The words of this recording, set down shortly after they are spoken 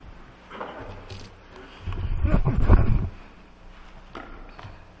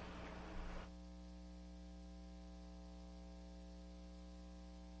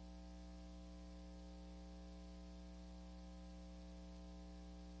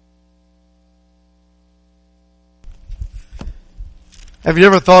Have you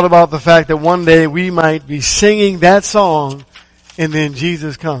ever thought about the fact that one day we might be singing that song and then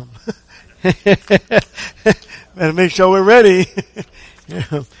Jesus come? Better make sure we're ready.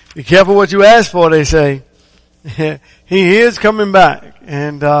 Be careful what you ask for, they say. He is coming back,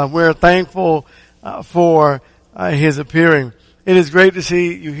 and we're thankful for His appearing. It is great to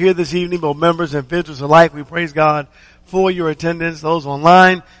see you here this evening, both members and visitors alike. We praise God for your attendance. Those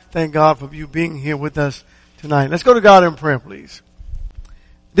online, thank God for you being here with us tonight. Let's go to God in prayer, please.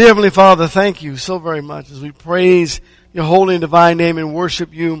 Dear Heavenly Father, thank you so very much as we praise your holy and divine name and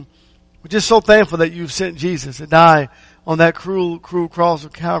worship you. We're just so thankful that you've sent Jesus to die on that cruel cross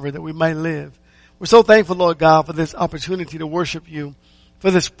of Calvary that we might live. We're so thankful, Lord God, for this opportunity to worship you,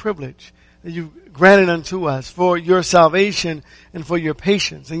 for this privilege that you've granted unto us, for your salvation and for your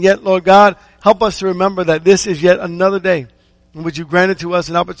patience. And yet, Lord God, help us to remember that this is yet another day in which you granted to us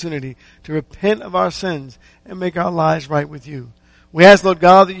an opportunity to repent of our sins and make our lives right with you. We ask, Lord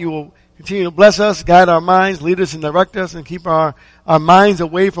God, that you will continue to bless us, guide our minds, lead us and direct us, and keep our minds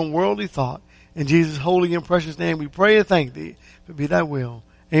away from worldly thought. In Jesus' holy and precious name we pray and thank thee. If it be thy will.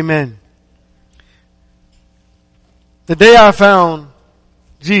 Amen. The day I found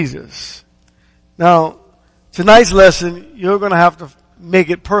Jesus. Now, tonight's lesson, you're going to have to make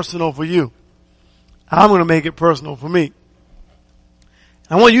it personal for you. I'm going to make it personal for me.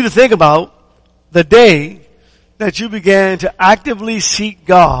 I want you to think about the day that you began to actively seek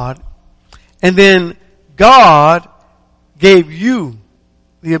God, and then God gave you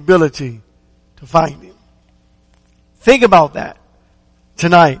the ability to find Him. Think about that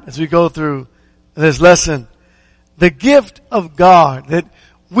tonight as we go through this lesson. The gift of God that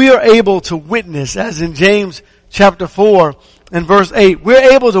we are able to witness, as in James chapter 4 and verse 8,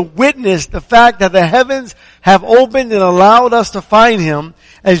 we're able to witness the fact that the heavens have opened and allowed us to find Him.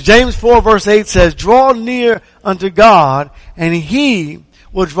 As James 4 verse 8 says, draw near unto God and He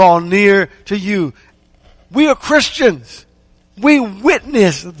will draw near to you. We are Christians. We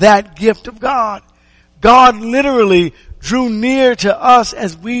witness that gift of God. God literally drew near to us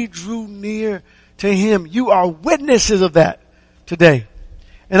as we drew near to Him. You are witnesses of that today.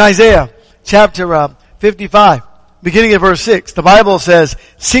 In Isaiah chapter 55, beginning at verse 6, the Bible says,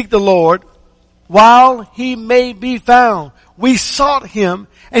 seek the Lord while He may be found. We sought Him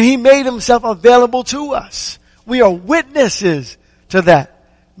and He made Himself available to us. We are witnesses to that,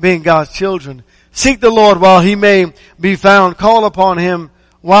 being God's children. Seek the Lord while He may be found. Call upon Him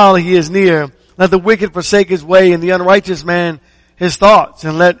while He is near. Let the wicked forsake his way and the unrighteous man his thoughts,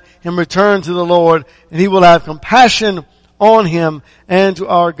 and let him return to the Lord, and He will have compassion on him and to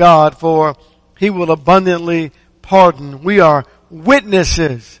our God, for He will abundantly pardon. We are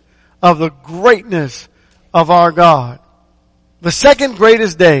witnesses of the greatness of our God. The second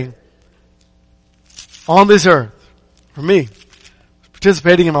greatest day on this earth for me,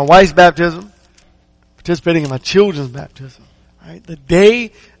 participating in my wife's baptism, participating in my children's baptism, right? The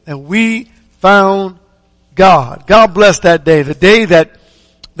day that we found God. God bless that day. The day that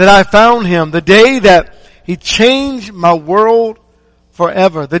I found Him. The day that He changed my world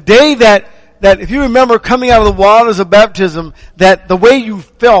forever. The day that if you remember coming out of the waters of baptism, that the way you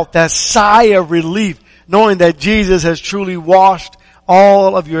felt, that sigh of relief, knowing that Jesus has truly washed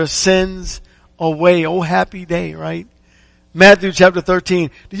all of your sins away. Oh, happy day, right? Matthew chapter 13.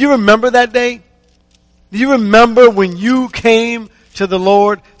 Do you remember that day? Do you remember when you came to the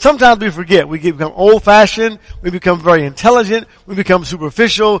Lord? Sometimes we forget. We become old-fashioned. We become very intelligent. We become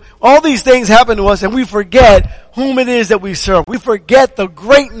superficial. All these things happen to us and we forget whom it is that we serve. We forget the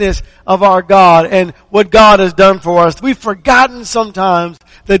greatness of our God and what God has done for us. We've forgotten sometimes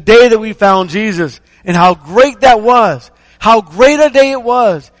the day that we found Jesus and how great that was. How great a day it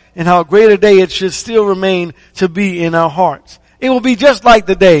was and how great a day it should still remain to be in our hearts. It will be just like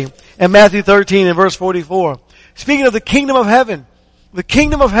the day in Matthew 13 and verse 44. Speaking of the kingdom of heaven, the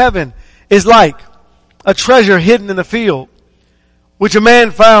kingdom of heaven is like a treasure hidden in a field, which a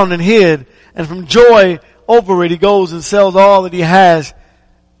man found and hid, and from joy over it he goes and sells all that he has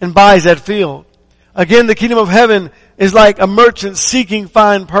and buys that field. Again, the kingdom of heaven is like a merchant seeking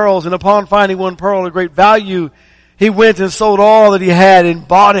fine pearls, and upon finding one pearl of great value, he went and sold all that he had and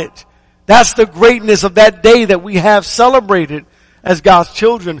bought it. That's the greatness of that day that we have celebrated as God's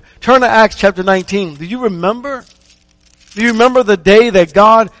children. Turn to Acts chapter 19. Do you remember? Do you remember the day that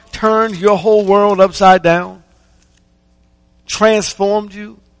God turned your whole world upside down? Transformed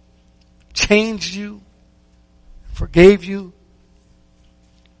you? Changed you? Forgave you?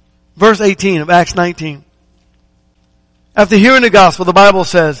 Verse 18 of Acts 19. After hearing the gospel, the Bible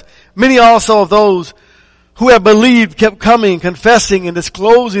says, many also of those who have believed kept coming, confessing and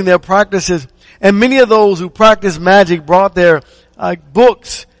disclosing their practices. And many of those who practiced magic brought their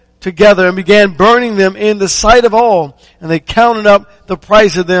books together and began burning them in the sight of all. And they counted up the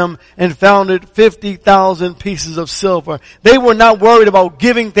price of them and found it 50,000 pieces of silver. They were not worried about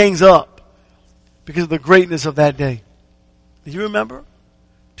giving things up because of the greatness of that day. Do you remember?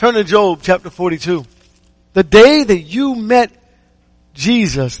 Turn to Job chapter 42. The day that you met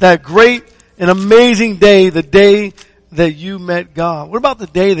Jesus, that great and amazing day, the day that you met God. What about the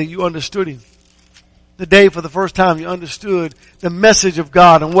day that you understood Him? The day for the first time you understood the message of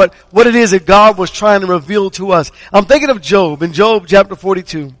God and what it is that God was trying to reveal to us. I'm thinking of Job in Job chapter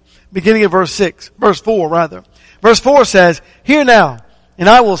 42, beginning of verse 4 rather. Verse 4 says, "Hear now, and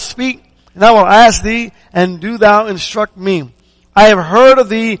I will speak, and I will ask thee, and do thou instruct me. I have heard of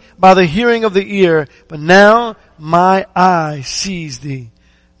thee by the hearing of the ear, but now my eye sees thee.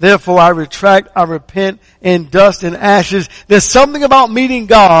 Therefore I retract, I repent in dust and ashes." There's something about meeting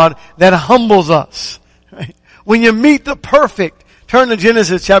God that humbles us. Right? When you meet the perfect, turn to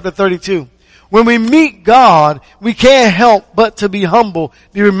Genesis chapter 32. When we meet God, we can't help but to be humble.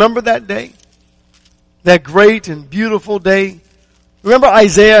 Do you remember that day? That great and beautiful day? Remember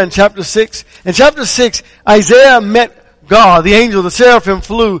Isaiah in chapter 6? In chapter 6, Isaiah met God, the angel, the seraphim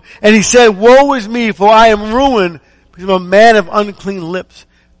flew, and he said, "Woe is me, for I am ruined because I'm a man of unclean lips,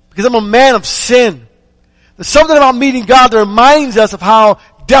 because I'm a man of sin." There's something about meeting God that reminds us of how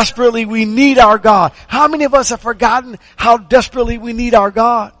desperately we need our God. How many of us have forgotten how desperately we need our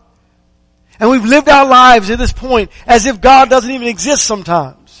God? And we've lived our lives at this point as if God doesn't even exist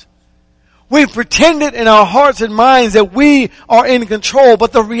sometimes. We've pretended in our hearts and minds that we are in control,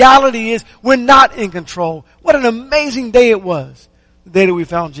 but the reality is we're not in control. What an amazing day it was, the day that we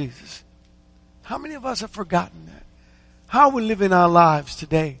found Jesus. How many of us have forgotten that? How are we living our lives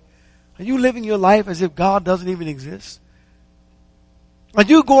today? Are you living your life as if God doesn't even exist? Are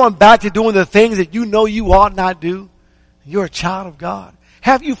you going back to doing the things that you know you ought not do? You're a child of God.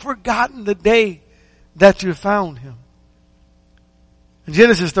 Have you forgotten the day that you found Him? In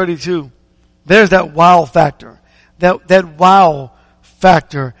Genesis 32, there's that wow factor. That wow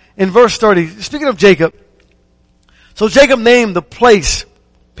factor. In verse 30, speaking of Jacob, so Jacob named the place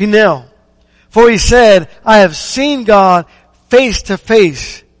Peniel, for he said, "I have seen God face to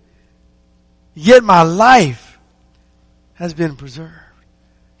face, yet my life has been preserved."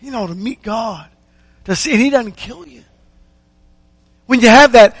 You know, to meet God, to see, and He doesn't kill you. When you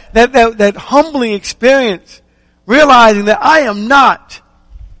have that humbling experience, realizing that I am not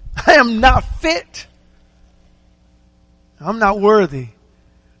fit. I'm not worthy.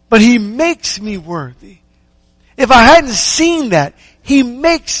 But He makes me worthy. If I hadn't seen that, He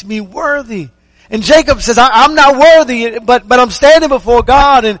makes me worthy. And Jacob says, I'm not worthy, but I'm standing before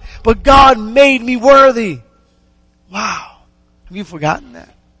God, but God made me worthy. Wow. Have you forgotten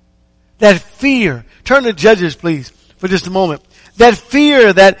that? That fear. Turn to Judges, please, for just a moment. That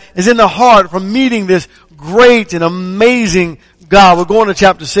fear that is in the heart from meeting this great and amazing God. We're going to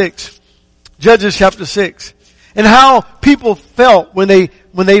chapter 6. Judges chapter 6. And how people felt when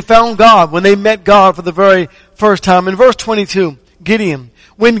they found God, when they met God for the very first time. In verse 22, Gideon.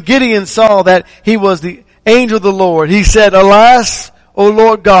 When Gideon saw that he was the angel of the Lord, he said, "Alas, O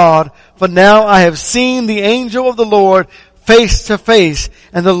Lord God, for now I have seen the angel of the Lord face to face."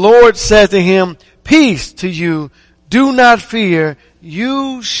 And the Lord said to him, "Peace to you. Do not fear.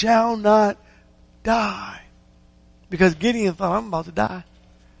 You shall not die." Because Gideon thought, I'm about to die.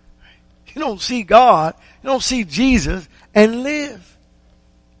 You don't see God, you don't see Jesus and live.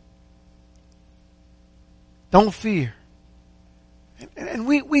 Don't fear. And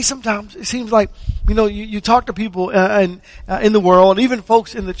we sometimes, it seems like, you know, you talk to people in the world, even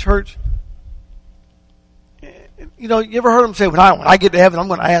folks in the church. You know, you ever heard them say, when I get to heaven, I'm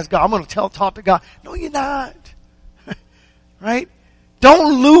going to ask God, I'm going to talk to God. No, you're not. Right?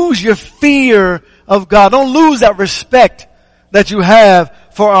 Don't lose your fear of God. Don't lose that respect that you have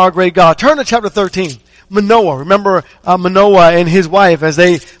for our great God. Turn to chapter 13. Manoah. Remember Manoah and his wife as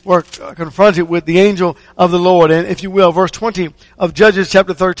they were confronted with the angel of the Lord. And if you will, verse 20 of Judges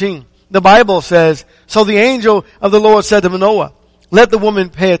chapter 13. The Bible says, "So the angel of the Lord said to Manoah, let the woman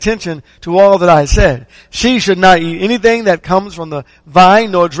pay attention to all that I said. She should not eat anything that comes from the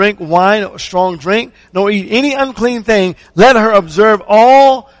vine, nor drink wine or strong drink, nor eat any unclean thing. Let her observe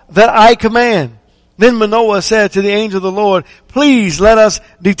all that I command." Then Manoah said to the angel of the Lord, "Please let us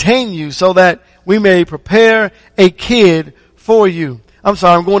detain you so that we may prepare a kid for you." I'm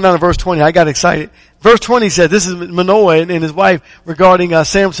sorry, I'm going down to verse 20. I got excited. Verse 20 says, this is Manoah and his wife regarding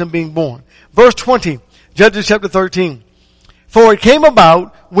Samson being born. Verse 20, Judges chapter 13. For it came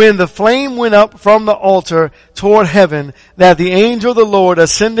about when the flame went up from the altar toward heaven that the angel of the Lord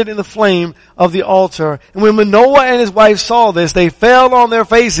ascended in the flame of the altar. And when Manoah and his wife saw this, they fell on their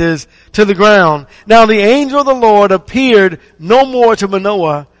faces to the ground. Now the angel of the Lord appeared no more to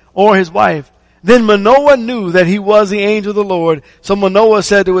Manoah or his wife. Then Manoah knew that he was the angel of the Lord. So Manoah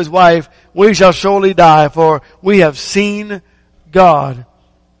said to his wife, we shall surely die, for we have seen God.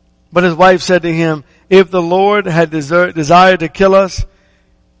 But his wife said to him, if the Lord had desired to kill us,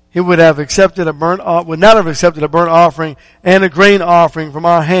 he would not have accepted a burnt offering and a grain offering from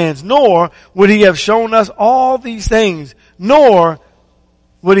our hands, nor would he have shown us all these things, nor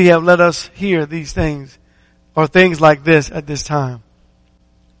would he have let us hear these things or things like this at this time.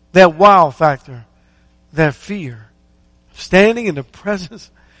 That wow factor, that fear, standing in the presence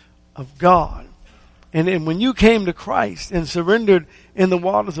of God. And when you came to Christ and surrendered in the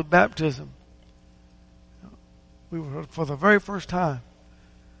waters of baptism, we were, for the very first time,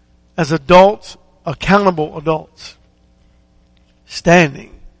 as adults, accountable adults,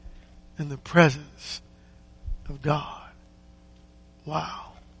 standing in the presence of God.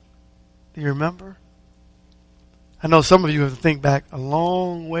 Wow. Do you remember? I know some of you have to think back a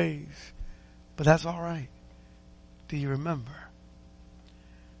long ways, but that's all right. Do you remember?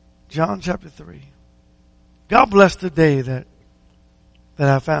 John chapter 3. God bless the day that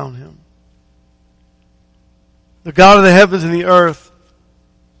I found him. The God of the heavens and the earth.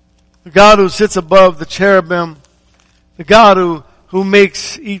 The God who sits above the cherubim. The God who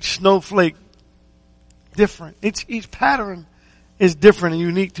makes each snowflake different. Each pattern is different and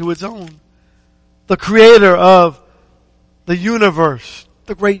unique to its own. The creator of the universe.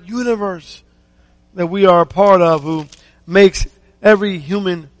 The great universe that we are a part of, who makes every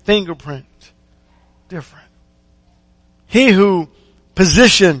human fingerprint different. He who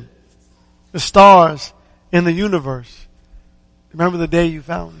positioned the stars in the universe. Remember the day you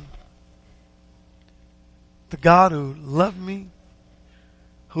found me? The God who loved me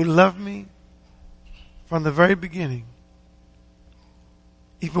from the very beginning,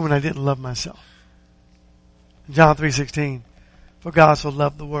 even when I didn't love myself. John 3:16, for God so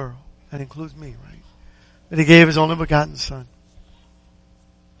loved the world, that includes me, right? That he gave his only begotten Son.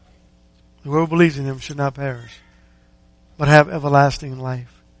 The world believes in him should not perish, but have everlasting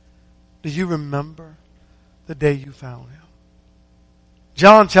life. Do you remember the day you found him?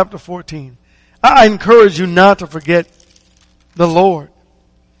 John chapter 14. I encourage you not to forget the Lord.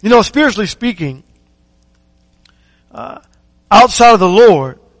 You know, spiritually speaking, outside of the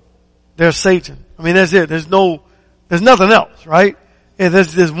Lord, there's Satan. I mean, that's it. There's nothing else, right? And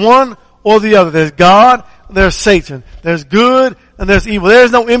there's one or the other. There's God, there's Satan. There's good and there's evil.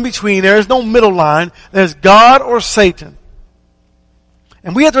 There's no in between. There's no middle line. There's God or Satan.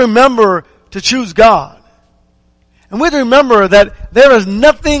 And we have to remember to choose God. And we have to remember that there is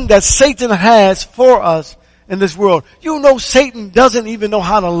nothing that Satan has for us in this world. You know, Satan doesn't even know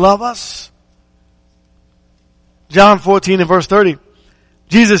how to love us. John 14 and verse 30.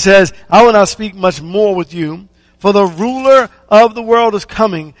 Jesus says, I will not speak much more with you, for the ruler of the world is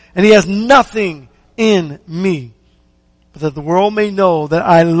coming, and he has nothing in me. But that the world may know that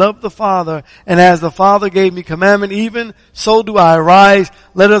I love the Father, and as the Father gave me commandment, even so do I. Rise,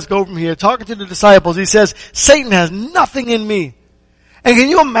 let us go from here. Talking to the disciples, he says, Satan has nothing in me. And can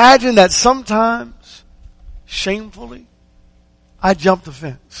you imagine that sometimes, shamefully, I jump the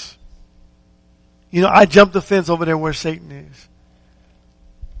fence. You know, I jump the fence over there where Satan is.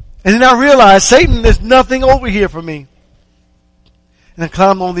 And then I realize, Satan, there's nothing over here for me. And I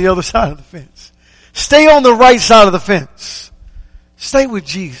climb on the other side of the fence. Stay on the right side of the fence. Stay with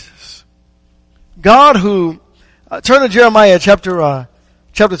Jesus. God who, turn to Jeremiah chapter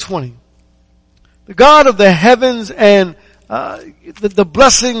 20. The God of the heavens and the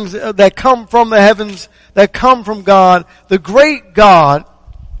blessings that come from the heavens, that come from God, the great God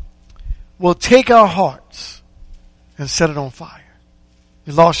will take our hearts and set it on fire.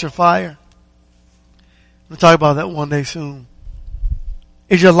 You lost your fire? We'll talk about that one day soon.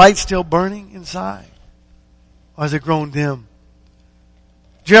 Is your light still burning inside? Or has it grown dim?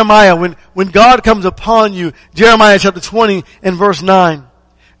 Jeremiah, when God comes upon you, Jeremiah chapter 20 and verse 9,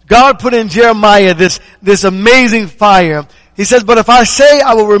 God put in Jeremiah this amazing fire. He says, but if I say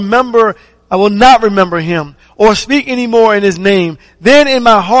I will not remember him or speak anymore in his name, then in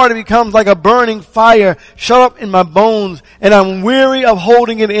my heart it becomes like a burning fire shut up in my bones, and I'm weary of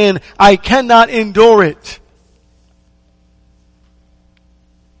holding it in. I cannot endure it.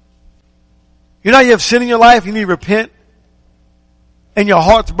 You know, you have sin in your life, you need to repent, and your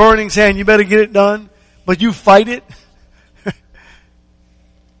heart's burning saying you better get it done, but you fight it.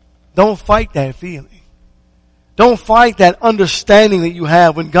 Don't fight that feeling. Don't fight that understanding that you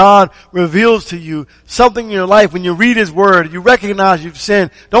have when God reveals to you something in your life. When you read His Word, you recognize you've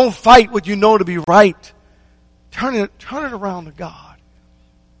sinned. Don't fight what you know to be right. Turn it around to God.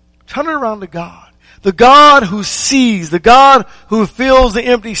 Turn it around to God. The God who sees, the God who fills the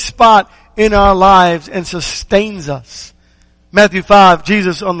empty spot in our lives and sustains us. Matthew 5,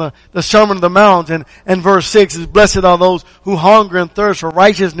 Jesus on the Sermon on the Mount and verse 6 is, blessed are those who hunger and thirst for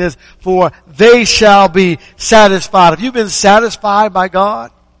righteousness, for they shall be satisfied. Have you been satisfied by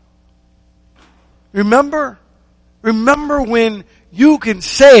God? Remember when you can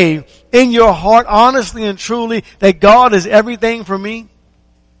say in your heart honestly and truly that God is everything for me?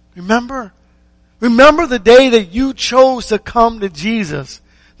 Remember the day that you chose to come to Jesus,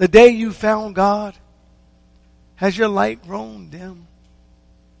 the day you found God. Has your light grown dim?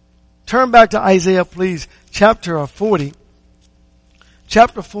 Turn back to Isaiah, please. Chapter 40.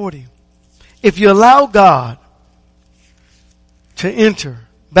 Chapter 40. If you allow God to enter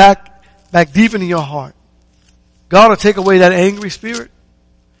back deep into your heart, God will take away that angry spirit.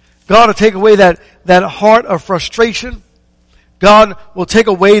 God will take away that heart of frustration. God will take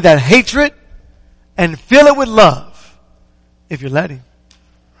away that hatred and fill it with love if you let Him.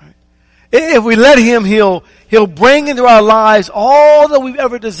 Right? If we let Him, He'll bring into our lives all that we've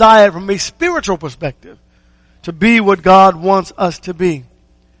ever desired from a spiritual perspective to be what God wants us to be.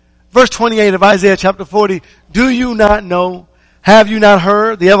 Verse 28 of Isaiah chapter 40, do you not know? Have you not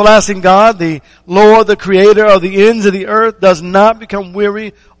heard? The everlasting God, the Lord, the creator of the ends of the earth, does not become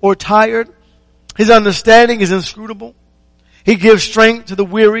weary or tired. His understanding is inscrutable. He gives strength to the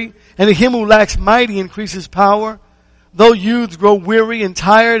weary, and to him who lacks might He increases power. Though youths grow weary and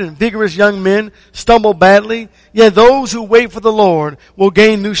tired, and vigorous young men stumble badly, yet those who wait for the Lord will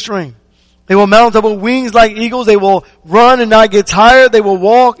gain new strength. They will mount up with wings like eagles. They will run and not get tired. They will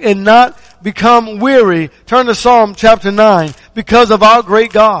walk and not become weary. Turn to Psalm chapter 9. Because of our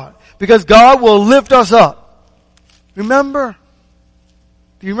great God. Because God will lift us up. Do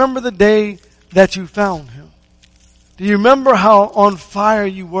you remember the day that you found Him? Do you remember how on fire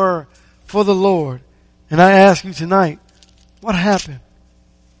you were for the Lord? And I ask you tonight, what happened?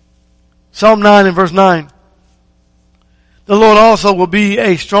 Psalm 9 and verse 9. The Lord also will be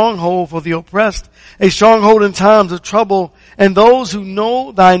a stronghold for the oppressed, a stronghold in times of trouble, and those who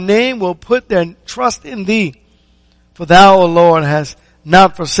know Thy name will put their trust in Thee. For Thou, O Lord, hast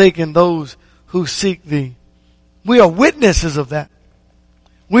not forsaken those who seek Thee. We are witnesses of that.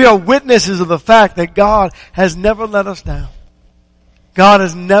 We are witnesses of the fact that God has never let us down. God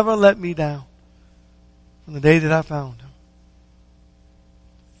has never let me down. From the day that I found Him.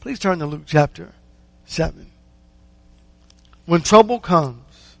 Please turn to Luke chapter 7. When trouble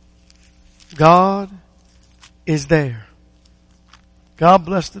comes, God is there. God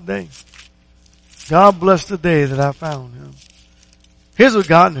bless the day. God bless the day that I found Him. Here's what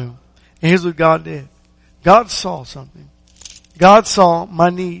God knew, and here's what God did. God saw something. God saw my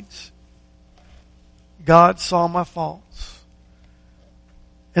needs. God saw my faults.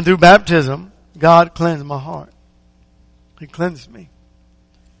 And through baptism, God cleansed my heart. He cleansed me.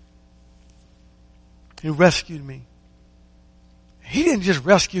 He rescued me. He didn't just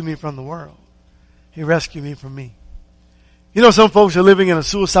rescue me from the world. He rescued me from me. You know, some folks are living in a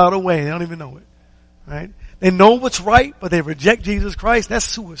suicidal way. They don't even know it. Right? They know what's right, but they reject Jesus Christ. That's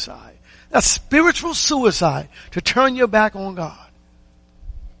suicide. That's spiritual suicide, to turn your back on God.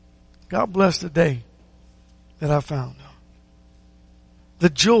 God bless the day that I found Him. The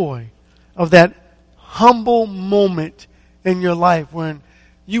joy of that humble moment in your life when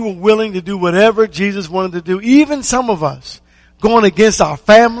you were willing to do whatever Jesus wanted to do. Even some of us going against our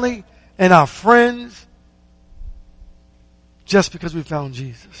family and our friends just because we found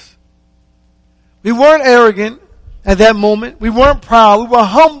Jesus. We weren't arrogant at that moment. We weren't proud. We were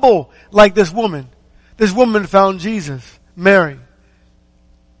humble like this woman. This woman found Jesus, Mary.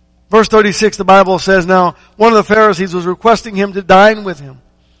 Verse 36, the Bible says, now one of the Pharisees was requesting Him to dine with him.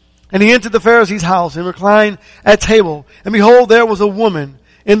 And He entered the Pharisee's house and reclined at table. And behold, there was a woman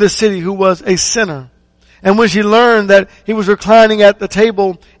in the city who was a sinner. And when she learned that He was reclining at the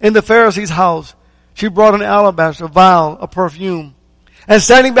table in the Pharisee's house, she brought an alabaster vial of perfume. And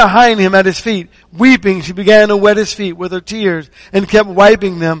standing behind Him at His feet, weeping, she began to wet His feet with her tears and kept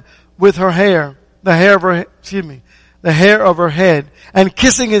wiping them with her hair, the hair of her head, and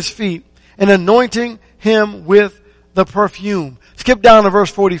kissing His feet and anointing Him with the perfume. Skip down to verse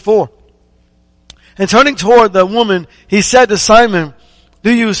 44. And turning toward the woman, He said to Simon,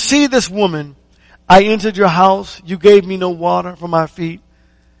 do you see this woman? I entered your house. You gave me no water for my feet,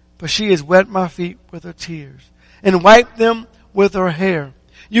 but she has wet my feet with her tears and wiped them with her hair.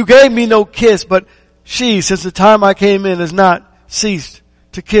 You gave me no kiss, but she, since the time I came in, has not ceased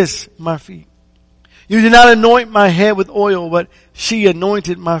to kiss my feet. You did not anoint my head with oil, but she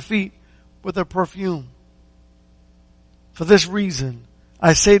anointed my feet with her perfume. For this reason,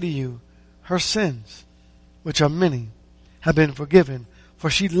 I say to you, her sins, which are many, have been forgiven, for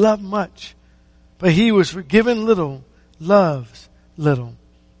she loved much. But he who was forgiven little loves little.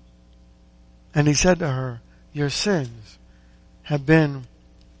 And he said to her, your sins have been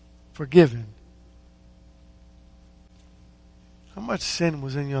forgiven. How much sin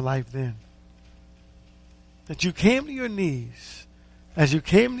was in your life then? That you came to your knees, as you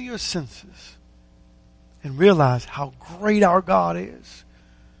came to your senses, and realized how great our God is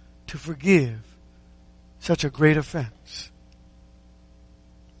to forgive such a great offense.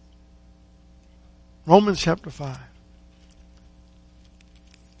 Romans chapter 5.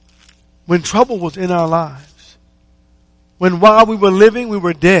 When trouble was in our lives, when while we were living, we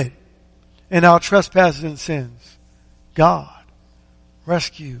were dead in our trespasses and sins, God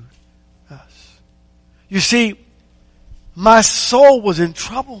rescued us. You see, my soul was in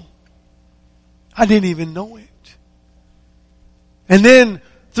trouble. I didn't even know it. And then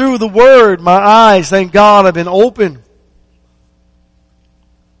through the word, my eyes, thank God, have been opened.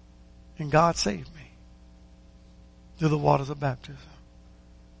 And God saved me through the waters of baptism.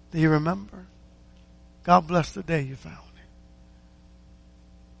 Do you remember? God bless the day you found it.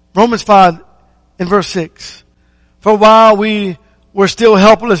 Romans 5 in verse 6. For while we were still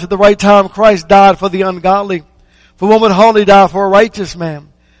helpless at the right time, Christ died for the ungodly. For one would hardly die for a righteous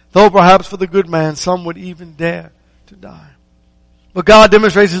man, though perhaps for the good man some would even dare to die. But God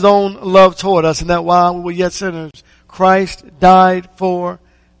demonstrates His own love toward us in that while we were yet sinners, Christ died for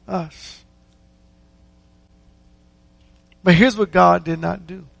us. But here's what God did not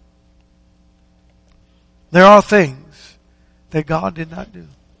do. There are things that God did not do.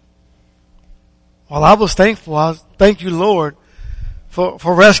 While I was thankful, I thank you, Lord, for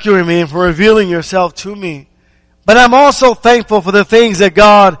rescuing me and for revealing yourself to me. But I'm also thankful for the things that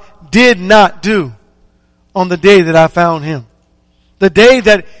God did not do on the day that I found Him. The day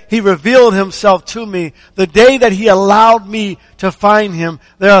that He revealed Himself to me, the day that He allowed me to find Him,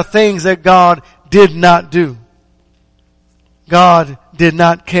 there are things that God did not do. God did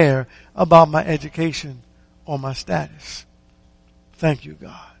not care about my education or my status. Thank you,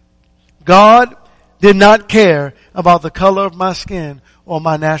 God. God did not care about the color of my skin or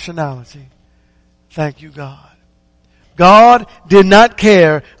my nationality. Thank you, God. God did not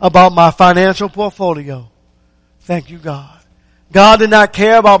care about my financial portfolio. Thank you, God. God did not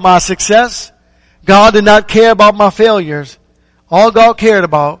care about my success. God did not care about my failures. All God cared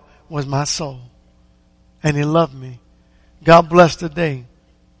about was my soul. And He loved me. God bless the day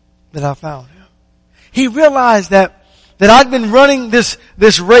that I found Him. He realized that I'd been running this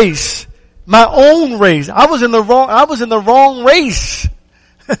race, my own race. I was in the wrong race.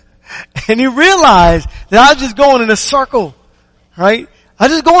 And He realized that I was just going in a circle, right? I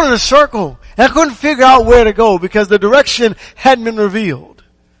was just going in a circle. And I couldn't figure out where to go because the direction hadn't been revealed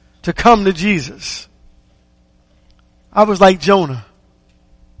to come to Jesus. I was like Jonah.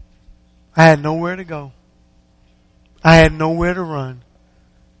 I had nowhere to go. I had nowhere to run.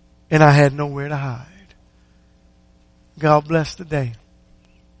 And I had nowhere to hide. God bless the day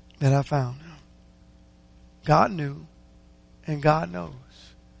that I found Him. God knew and God knows.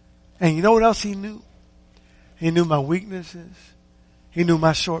 And you know what else He knew? He knew my weaknesses. He knew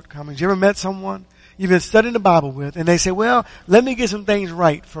my shortcomings. You ever met someone you've been studying the Bible with and they say, well, let me get some things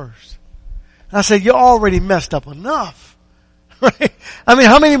right first. And I said, you're already messed up enough. Right? I mean,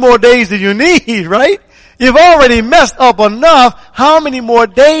 how many more days do you need, right? You've already messed up enough. How many more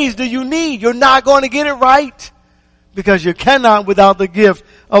days do you need? You're not going to get it right. Because you cannot without the gift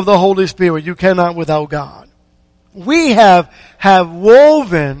of the Holy Spirit. You cannot without God. We have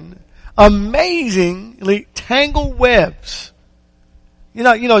woven amazingly tangled webs. You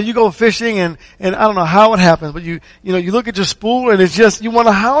know, you go fishing and I don't know how it happens, but you look at your spool and it's just, you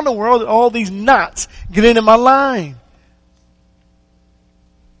wonder how in the world did all these knots get into my line?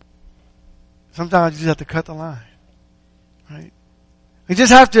 Sometimes you just have to cut the line. Right? We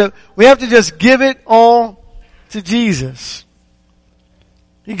have to just give it all to Jesus.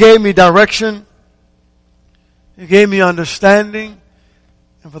 He gave me direction. He gave me understanding.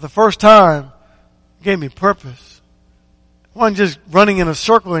 And for the first time, He gave me purpose. I wasn't just running in a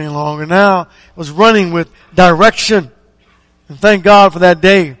circle any longer. Now I was running with direction. And thank God for that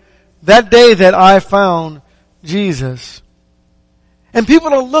day. That day that I found Jesus. And people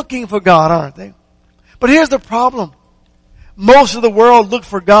are looking for God, aren't they? But here's the problem. Most of the world look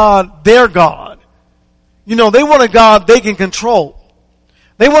for God, their God. You know, they want a God they can control.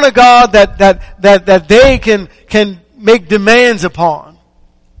 They want a God that they can make demands upon.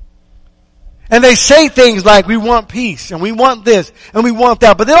 And they say things like, we want peace, and we want this, and we want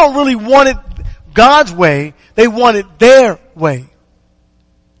that, but they don't really want it God's way. They want it their way.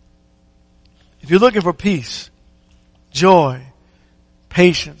 If you're looking for peace, joy,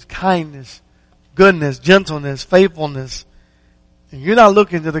 patience, kindness, goodness, gentleness, faithfulness, and you're not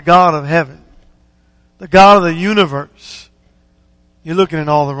looking to the God of heaven, the God of the universe, you're looking in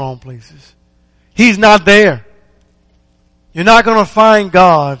all the wrong places. He's not there. You're not going to find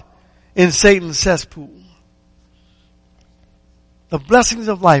God in Satan's cesspool. The blessings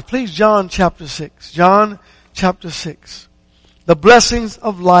of life. Please, John chapter 6. John chapter 6. The blessings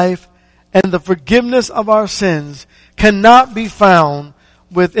of life and the forgiveness of our sins cannot be found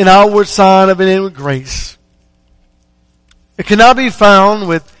with an outward sign of an inward grace. It cannot be found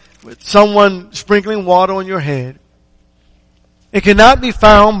with someone sprinkling water on your head. It cannot be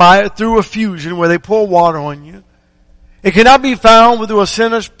found through a fusion where they pour water on you. It cannot be found through a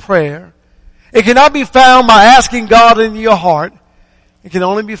sinner's prayer. It cannot be found by asking God into your heart. It can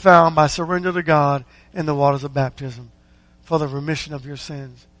only be found by surrender to God in the waters of baptism for the remission of your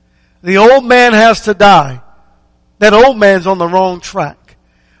sins. The old man has to die. That old man's on the wrong track.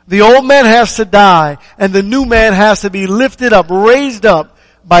 The old man has to die, and the new man has to be lifted up, raised up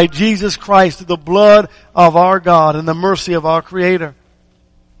by Jesus Christ through the blood of our God and the mercy of our Creator.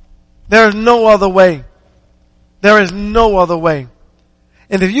 There is no other way. There is no other way.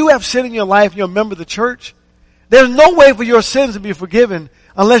 And if you have sin in your life and you're a member of the church, there's no way for your sins to be forgiven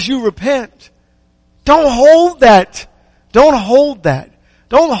unless you repent. Don't hold that. Don't hold that.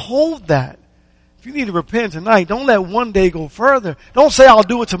 Don't hold that. If you need to repent tonight, don't let one day go further. Don't say, I'll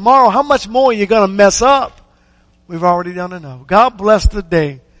do it tomorrow. How much more are you going to mess up? We've already done enough. God bless the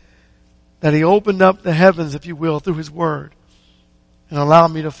day that He opened up the heavens, if you will, through His Word and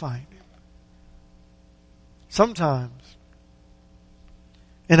allowed me to find Him. Sometimes,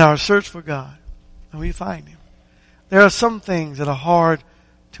 in our search for God, and we find Him, there are some things that are hard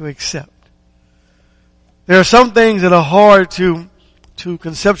to accept. There are some things that are hard to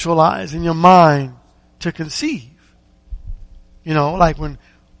conceptualize in your mind, to conceive. You know, like when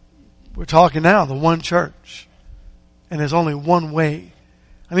we're talking now, the one church, and there's only one way.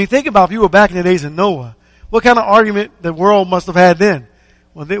 I mean, think about if you were back in the days of Noah. What kind of argument the world must have had then?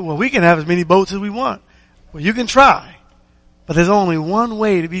 Well, we can have as many boats as we want. Well, you can try, but there's only one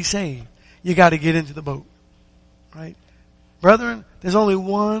way to be saved. You got to get into the boat. Right? Brethren, there's only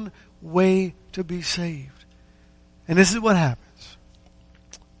one way to be saved. And this is what happens.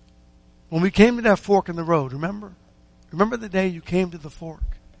 When we came to that fork in the road, remember? Remember the day you came to the fork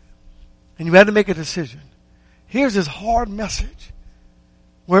and you had to make a decision. Here's this hard message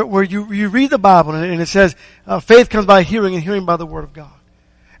where you read the Bible and it says, faith comes by hearing and hearing by the word of God.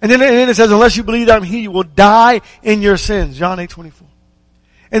 And then it says, unless you believe that I'm here, you will die in your sins. John 8:24.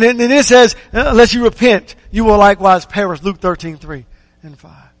 And then it says, unless you repent, you will likewise perish. Luke 13:3 and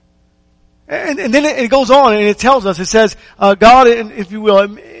 5. And then it goes on and it tells us, it says, God, if you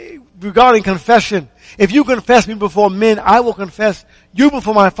will, regarding confession, if you confess me before men, I will confess you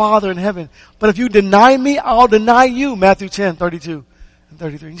before my Father in heaven. But if you deny me, I'll deny you. Matthew 10:32 and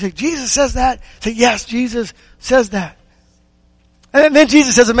 33. You say, Jesus says that? Say, yes, Jesus says that. And then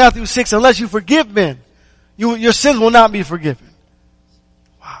Jesus says in Matthew 6, unless you forgive men, your sins will not be forgiven.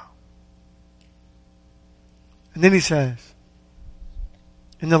 Wow. And then He says,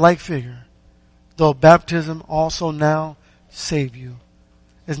 in the like figure, though baptism also now save you,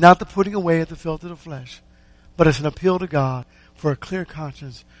 is not the putting away of the filth of the flesh, but it's an appeal to God for a clear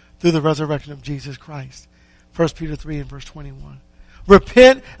conscience through the resurrection of Jesus Christ. 1 Peter 3 and verse 21.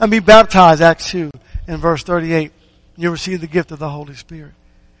 Repent and be baptized, Acts 2 and verse 38. You receive the gift of the Holy Spirit.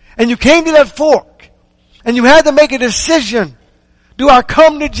 And you came to that fork and you had to make a decision. Do I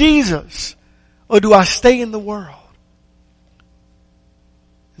come to Jesus or do I stay in the world?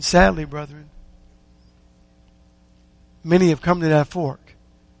 And sadly, brethren, many have come to that fork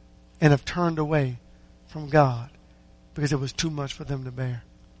and have turned away from God because it was too much for them to bear.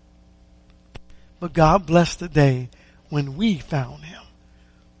 But God bless the day when we found Him,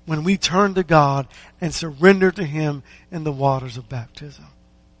 when we turned to God and surrendered to Him in the waters of baptism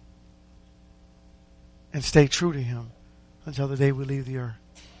and stay true to Him until the day we leave the earth.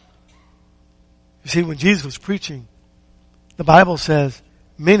 You see, when Jesus was preaching, the Bible says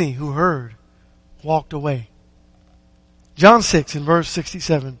many who heard walked away. John 6 in verse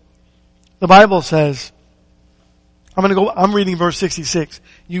 67. The Bible says, I'm reading verse 66.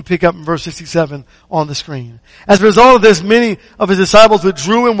 You pick up in verse 67 on the screen. As a result of this, many of His disciples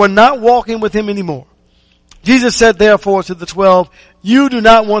withdrew and were not walking with Him anymore. Jesus said therefore to the 12, you do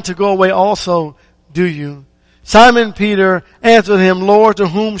not want to go away also, do you? Simon Peter answered him, Lord, to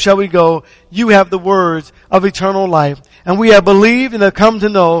whom shall we go? You have the words of eternal life. And we have believed and have come to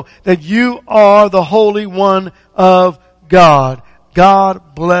know that you are the Holy One of God.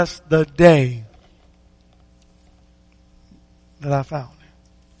 God bless the day that I found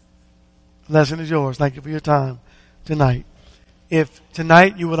it. The lesson is yours. Thank you for your time tonight. If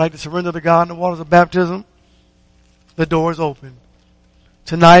tonight you would like to surrender to God in the waters of baptism, the door is open.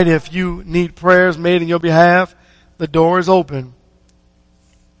 Tonight, if you need prayers made in your behalf, the door is open.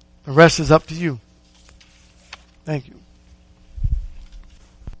 The rest is up to you. Thank you.